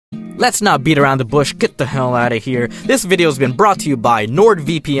Let's not beat around the bush, get the hell out of here. This video has been brought to you by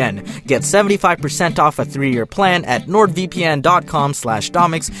NordVPN. Get 75% off a 3-year plan at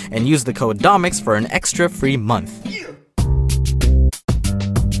nordvpn.com/Domics and use the code Domics for an extra free month.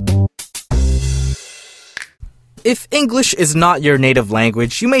 If English is not your native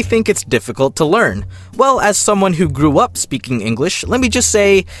language, you may think it's difficult to learn. Well, as someone who grew up speaking English, let me just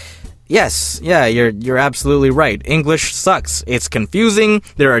say, yes, you're absolutely right. English sucks. It's confusing,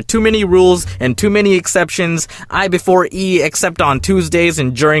 there are too many rules and too many exceptions. I before E except on Tuesdays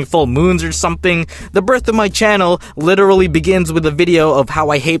and during full moons or something. The birth of my channel literally begins with a video of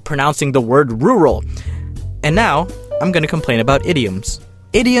how I hate pronouncing the word rural. And now, I'm gonna complain about idioms.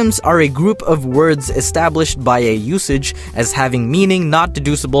 Idioms are a group of words established by a usage as having meaning not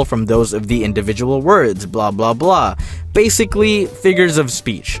deducible from those of the individual words, blah blah blah. Basically, figures of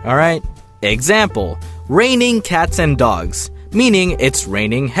speech, alright? Example, raining cats and dogs, meaning it's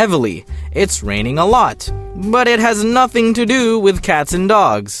raining heavily, it's raining a lot, but it has nothing to do with cats and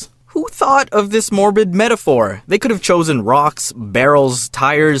dogs. Who thought of this morbid metaphor? They could have chosen rocks, barrels,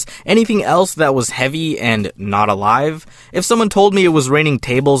 tires, anything else that was heavy and not alive. If someone told me it was raining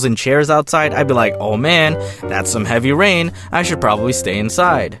tables and chairs outside, I'd be like, oh man, that's some heavy rain, I should probably stay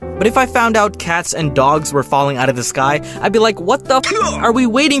inside. But if I found out cats and dogs were falling out of the sky, I'd be like, what the f are we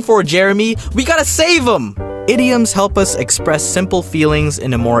waiting for, Jeremy? We gotta save them! Idioms help us express simple feelings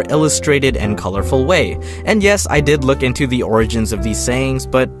in a more illustrated and colorful way. And yes, I did look into the origins of these sayings,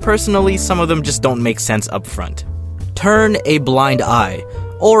 but personally, some of them just don't make sense up front. Turn a blind eye,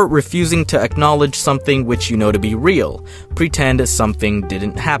 or refusing to acknowledge something which you know to be real. Pretend something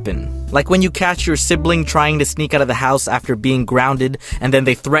didn't happen. Like when you catch your sibling trying to sneak out of the house after being grounded, and then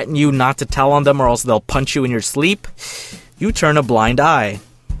they threaten you not to tell on them or else they'll punch you in your sleep. You turn a blind eye.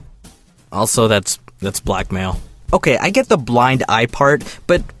 Also, that's blackmail. Okay, I get the blind eye part,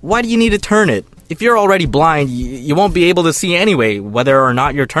 but why do you need to turn it? If you're already blind, you won't be able to see anyway, whether or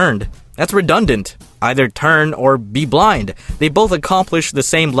not you're turned. That's redundant. Either turn or be blind. They both accomplish the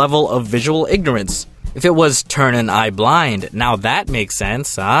same level of visual ignorance. If it was turn an eye blind, now that makes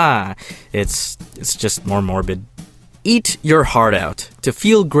sense. It's just more morbid. Eat your heart out, to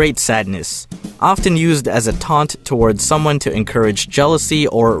feel great sadness. Often used as a taunt towards someone to encourage jealousy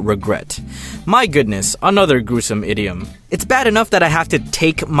or regret. My goodness, another gruesome idiom. It's bad enough that I have to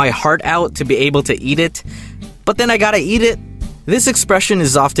take my heart out to be able to eat it, but then I gotta eat it. This expression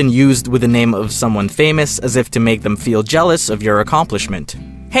is often used with the name of someone famous as if to make them feel jealous of your accomplishment.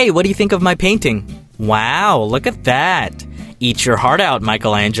 Hey, what do you think of my painting? Wow, look at that. Eat your heart out,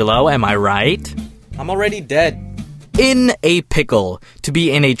 Michelangelo, am I right? I'm already dead. In a pickle, to be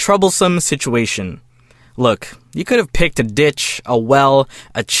in a troublesome situation. Look, you could have picked a ditch, a well,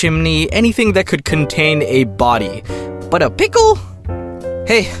 a chimney, anything that could contain a body. But a pickle?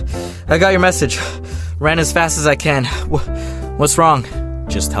 Hey, I got your message. Ran as fast as I can. What's wrong?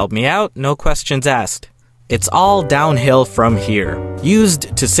 Just help me out, no questions asked. It's all downhill from here.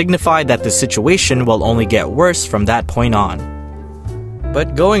 Used to signify that the situation will only get worse from that point on.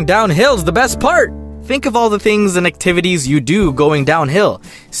 But going downhill's the best part! Think of all the things and activities you do going downhill.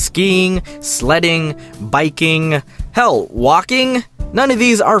 Skiing, sledding, biking, hell, walking? None of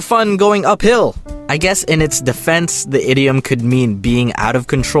these are fun going uphill. I guess in its defense, the idiom could mean being out of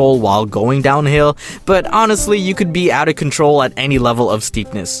control while going downhill, but honestly, you could be out of control at any level of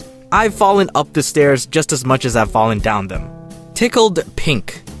steepness. I've fallen up the stairs just as much as I've fallen down them. Tickled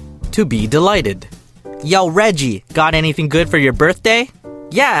pink. To be delighted. Yo, Reggie, got anything good for your birthday?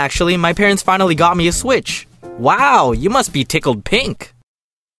 Yeah, actually, my parents finally got me a Switch. Wow, you must be tickled pink.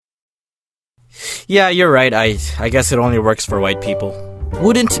 Yeah, you're right, I guess it only works for white people.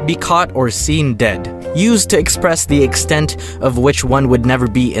 Wouldn't be caught or seen dead. Used to express the extent of which one would never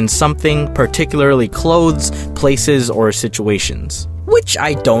be in something, particularly clothes, places, or situations. Which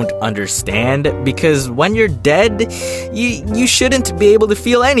I don't understand, because when you're dead, you shouldn't be able to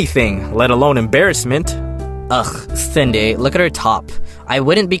feel anything, let alone embarrassment. Ugh, Cindy, look at her top. I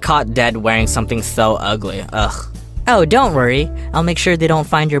wouldn't be caught dead wearing something so ugly, ugh. Oh, don't worry. I'll make sure they don't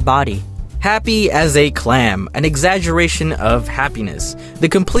find your body. Happy as a clam, an exaggeration of happiness. The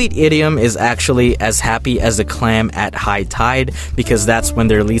complete idiom is actually as happy as a clam at high tide, because that's when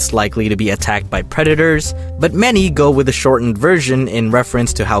they're least likely to be attacked by predators, but many go with the shortened version in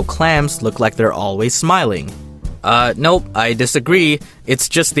reference to how clams look like they're always smiling. Nope, I disagree. It's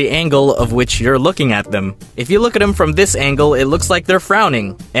just the angle of which you're looking at them. If you look at them from this angle, it looks like they're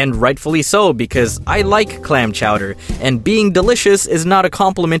frowning. And rightfully so, because I like clam chowder, and being delicious is not a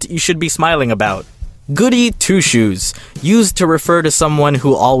compliment you should be smiling about. Goody two-shoes, used to refer to someone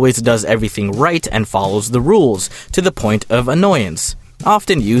who always does everything right and follows the rules, to the point of annoyance.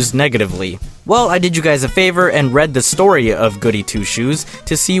 often used negatively. Well, I did you guys a favor and read the story of Goody Two-Shoes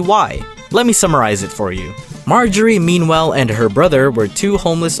to see why. Let me summarize it for you. Marjorie, Meanwell, and her brother were two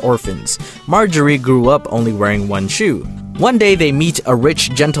homeless orphans. Marjorie grew up only wearing one shoe. One day they meet a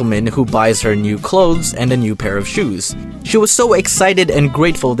rich gentleman who buys her new clothes and a new pair of shoes. She was so excited and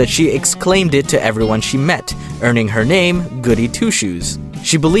grateful that she exclaimed it to everyone she met, earning her name Goody Two-Shoes.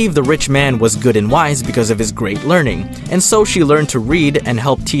 She believed the rich man was good and wise because of his great learning, and so she learned to read and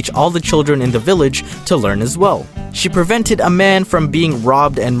helped teach all the children in the village to learn as well. She prevented a man from being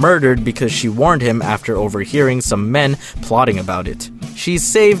robbed and murdered because she warned him after overhearing some men plotting about it. She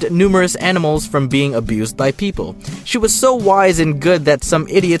saved numerous animals from being abused by people. She was so wise and good that some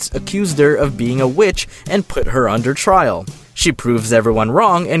idiots accused her of being a witch and put her under trial. She proves everyone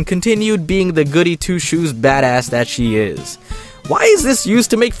wrong and continued being the Goody Two-Shoes badass that she is. Why is this used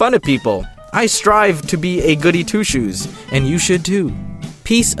to make fun of people? I strive to be a Goody Two-Shoes, and you should too.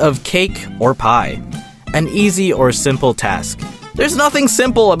 Piece of cake or pie. An easy or simple task. There's nothing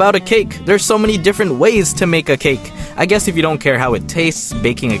simple about a cake. There's so many different ways to make a cake. I guess if you don't care how it tastes,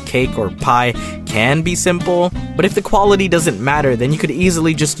 baking a cake or pie can be simple. But if the quality doesn't matter, then you could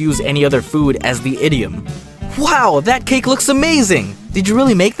easily just use any other food as the idiom. Wow, that cake looks amazing! Did you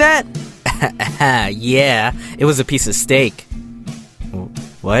really make that? Yeah, it was a piece of steak.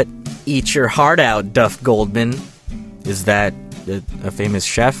 What? Eat your heart out, Duff Goldman. Is that a famous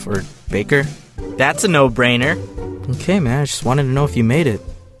chef or baker? That's a no-brainer. Okay, man, I just wanted to know if you made it.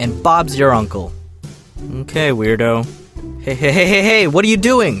 And Bob's your uncle. Okay, weirdo. Hey, what are you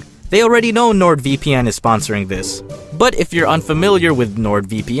doing? They already know NordVPN is sponsoring this. But if you're unfamiliar with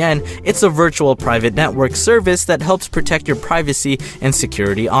NordVPN, it's a virtual private network service that helps protect your privacy and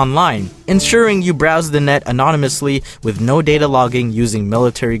security online, ensuring you browse the net anonymously with no data logging using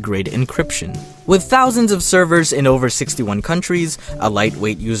military-grade encryption. With thousands of servers in over 61 countries, a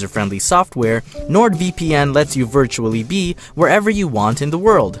lightweight user-friendly software, NordVPN lets you virtually be wherever you want in the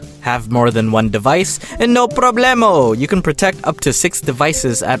world. Have more than one device, and no problemo! You can protect up to 6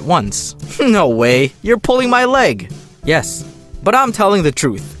 devices at once. No way, you're pulling my leg! Yes, but I'm telling the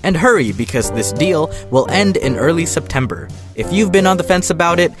truth, and hurry because this deal will end in early September. If you've been on the fence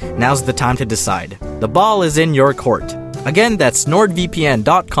about it, now's the time to decide. The ball is in your court. Again, that's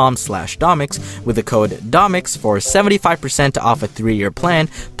nordvpn.com/Domics with the code Domics for 75% off a 3-year plan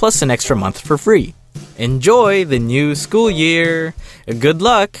plus an extra month for free. Enjoy the new school year. Good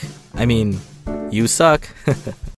luck. I mean, you suck.